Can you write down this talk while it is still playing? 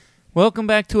Welcome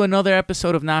back to another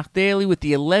episode of Nach Daily with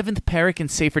the 11th parak in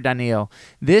Sefer Daniel.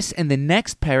 This and the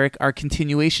next parak are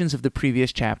continuations of the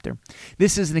previous chapter.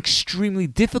 This is an extremely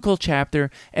difficult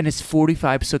chapter and it's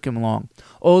 45 psukim long.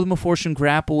 All the Meforshim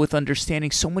grapple with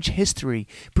understanding so much history,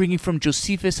 bringing from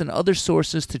Josephus and other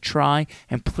sources to try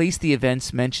and place the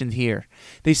events mentioned here.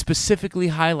 They specifically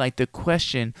highlight the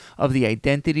question of the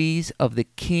identities of the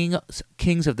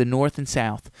kings of the north and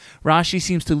south. Rashi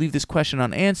seems to leave this question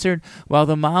unanswered, while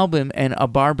the Malbim and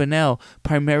Abarbanel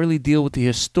primarily deal with the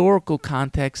historical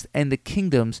context and the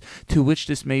kingdoms to which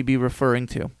this may be referring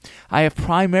to. I have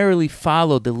primarily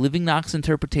followed the Living Nach's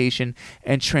interpretation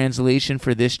and translation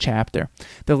for this chapter.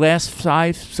 The last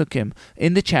 5 psukim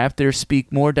in the chapter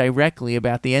speak more directly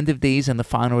about the end of days and the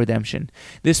final redemption.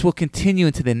 This will continue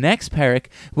into the next parak,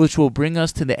 which will bring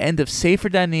us to the end of Sefer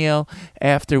Daniel,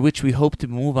 after which we hope to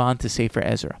move on to Sefer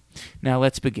Ezra. Now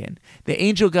let's begin. The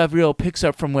angel Gabriel picks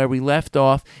up from where we left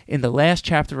off in the last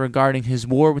chapter regarding his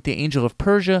war with the angel of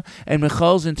Persia and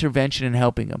Michal's intervention in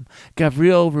helping him.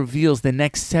 Gabriel reveals the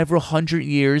next several hundred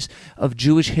years of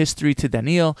Jewish history to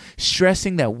Daniel,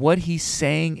 stressing that what he's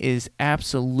saying is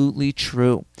absolutely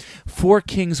true. 4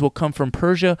 kings will come from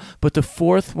Persia, but the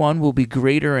 4th one will be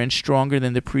greater and stronger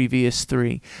than the previous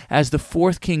 3. As the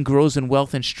 4th king grows in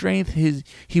wealth and strength,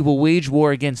 he will wage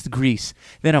war against Greece.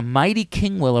 Then a mighty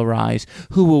king will arise,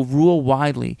 who will rule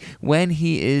widely. When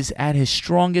he is at his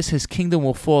strongest, his kingdom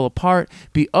will fall apart,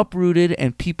 be uprooted,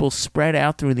 and people spread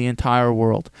out through the entire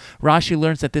world. Rashi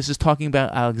learns that this is talking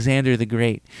about Alexander the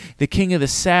Great. The king of the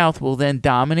south will then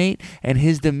dominate, and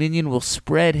his dominion will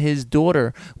spread. His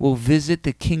daughter will visit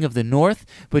the king of the north,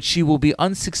 but she will be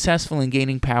unsuccessful in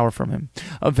gaining power from him.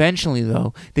 Eventually,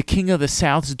 though, the king of the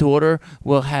south's daughter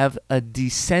will have a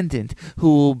descendant who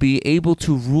will be able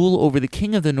to rule over the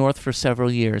king of the north for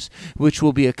several years, which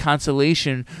will be a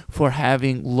consolation for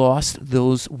having lost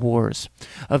those wars.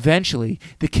 Eventually,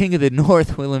 the king of the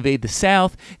north will invade the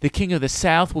south. The king of the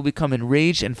south will become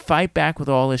enraged and fight back with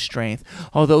all his strength.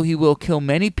 Although he will kill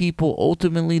many people,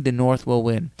 ultimately the north will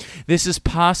win. This is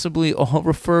possibly all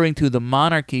referring to the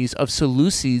monarchies of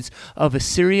Seleucids of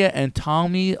Assyria and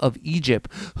Ptolemy of Egypt,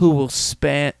 who will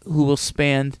spend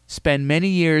many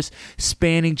years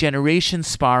spanning generations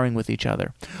sparring with each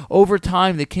other. Over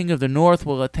time, the king of the north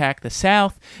will attack the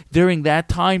south. During that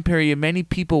time period, many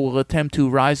people will attempt to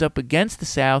rise up against the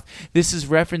south. This is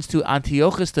reference to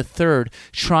Antiochus III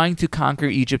trying to conquer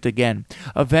Egypt again.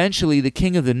 Eventually, the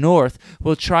king of the north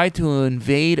will try to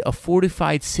invade a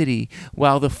fortified city,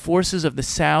 while the forces of the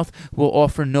south will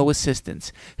offer no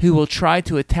assistance. He will try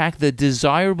to attack the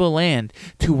desirable land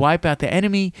to wipe out the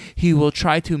enemy. He will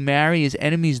try to marry his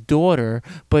enemy's daughter,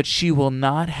 but she will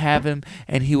not have him,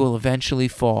 and he will eventually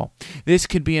fall. This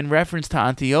could be in reference to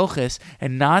Antiochus,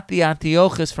 and not the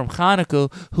Antiochus from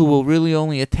Hanukkah, who will really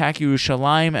only attack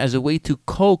Yerushalayim as a way to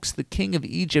coax the king of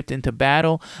Egypt into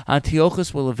battle.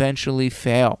 Antiochus will eventually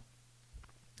fail.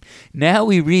 Now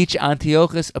we reach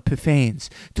Antiochus Epiphanes,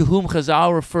 to whom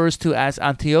Chazal refers to as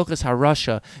Antiochus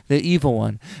HaRasha, the evil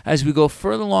one. As we go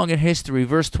further along in history,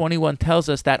 verse 21 tells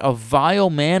us that a vile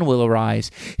man will arise.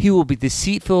 He will be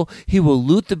deceitful. He will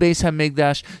loot the Beis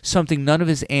HaMikdash, something none of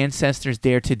his ancestors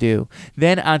dared to do.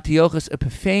 Then Antiochus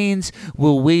Epiphanes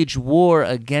will wage war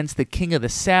against the king of the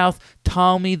south,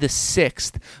 Ptolemy VI.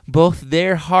 Both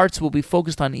their hearts will be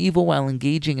focused on evil while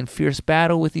engaging in fierce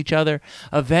battle with each other.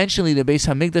 Eventually, the Beis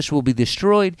HaMikdash will be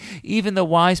destroyed. Even the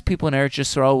wise people in Eretz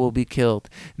Yisrael will be killed.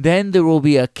 Then there will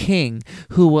be a king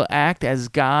who will act as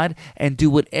God and do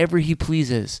whatever he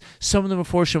pleases. Some of the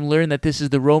Meforshim learn that this is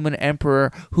the Roman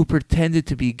emperor who pretended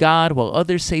to be God, while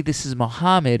others say this is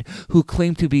Muhammad, who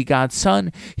claimed to be God's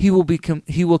son. He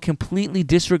will completely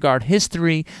disregard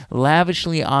history,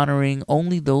 lavishly honoring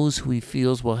only those who he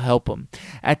feels will help him.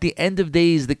 At the end of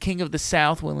days, the king of the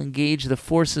south will engage the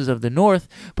forces of the north,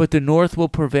 but the north will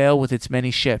prevail with its many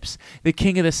ships. The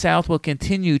king of the south will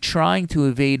continue trying to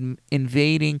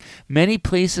invading many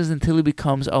places until he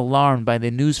becomes alarmed by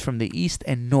the news from the east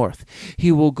and north.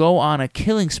 He will go on a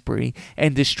killing spree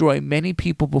and destroy many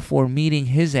people before meeting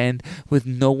his end with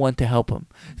no one to help him.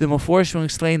 The Meforshim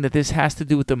explain that this has to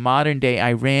do with the modern day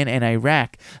Iran and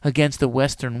Iraq against the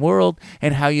Western world,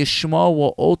 and how Yishmael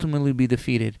will ultimately be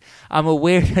defeated. I'm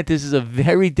aware that this is a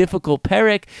very difficult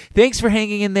parak. Thanks for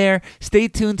hanging in there. Stay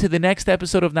tuned to the next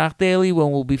episode of Nach Daily,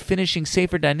 when we'll be finishing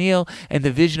Sefer Daniel and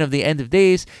the vision of the end of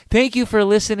days. Thank you for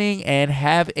listening, and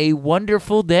have a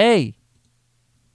wonderful day.